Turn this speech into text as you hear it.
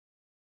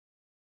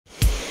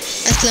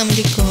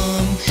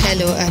Assalamualaikum.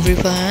 Hello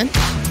everyone.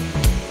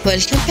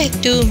 Welcome back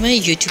to my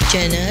YouTube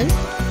channel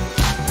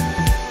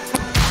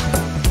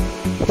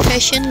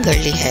Fashion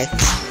Girly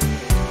Hacks.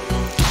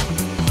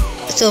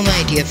 So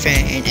my dear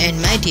friend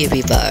and my dear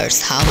viewers,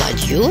 how are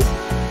you?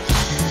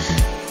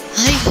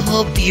 I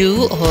hope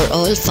you are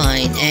all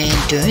fine and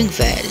doing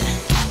well.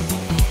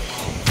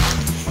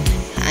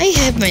 I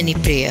have many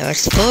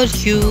prayers for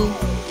you.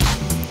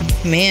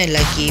 May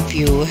Allah give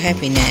you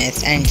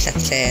happiness and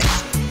success.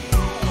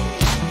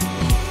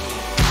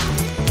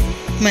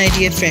 My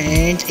dear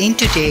friends, in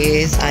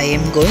today's I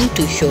am going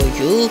to show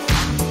you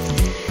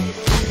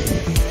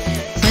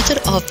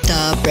method of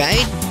the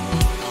bride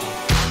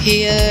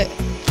hair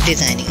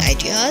designing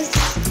ideas,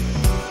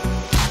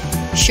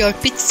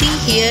 short pixie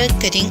hair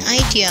cutting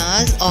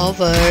ideas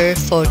over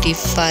 45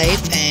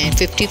 and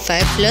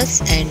 55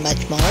 plus and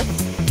much more.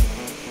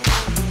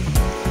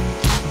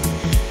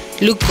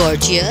 Look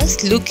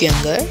gorgeous, look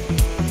younger.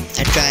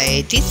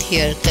 Try these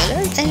hair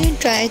colors and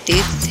try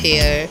this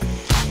hair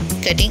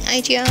cutting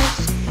ideas.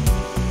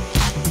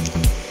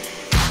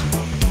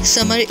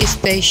 Summer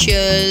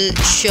special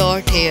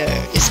short hair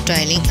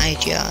styling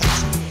ideas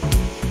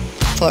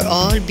for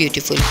all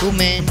beautiful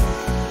women.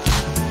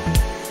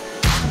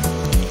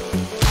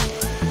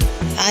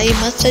 I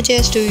must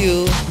suggest to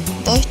you,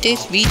 watch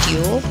this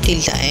video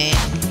till the end.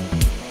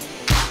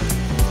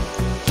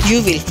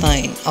 You will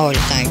find all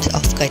kinds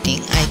of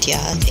cutting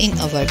ideas in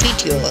our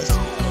videos.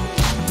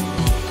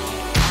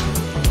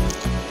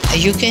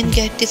 You can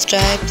get these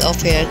types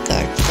of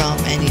haircut from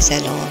any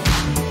salon.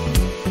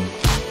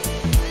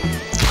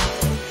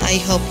 I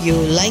hope you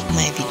like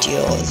my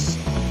videos.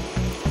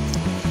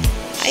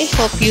 I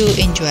hope you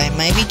enjoy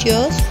my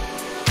videos.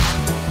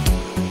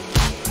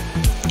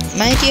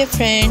 My dear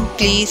friend,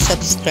 please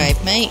subscribe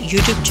my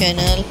YouTube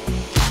channel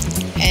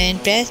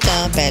and press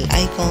the bell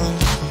icon.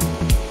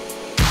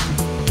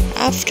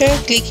 After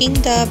clicking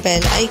the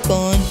bell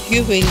icon,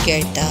 you will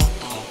get the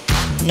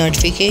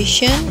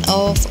notification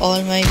of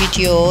all my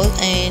videos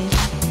and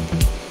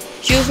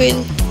you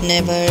will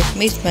never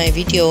miss my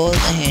videos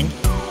and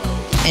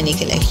any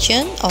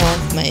collection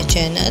of my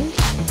channel.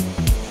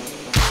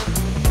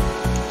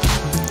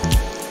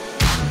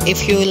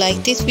 If you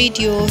like this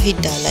video, hit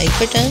the like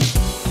button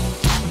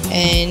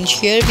and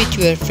share with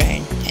your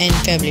friends and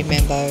family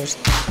members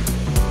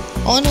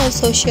on all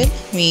social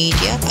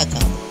media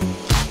accounts.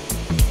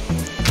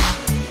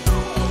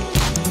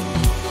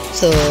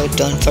 So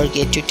don't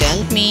forget to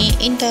tell me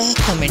in the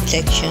comment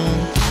section.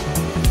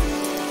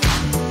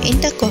 In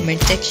the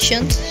comment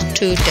sections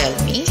to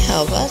tell me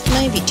how was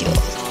my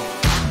videos.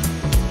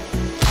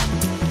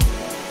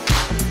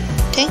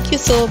 Thank you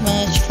so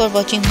much for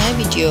watching my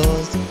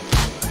videos.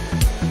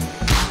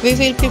 We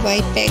will be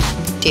right back.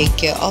 Take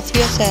care of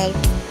yourself.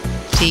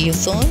 See you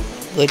soon.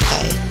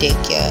 Goodbye.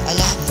 Take care.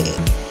 Allah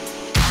Hafiz.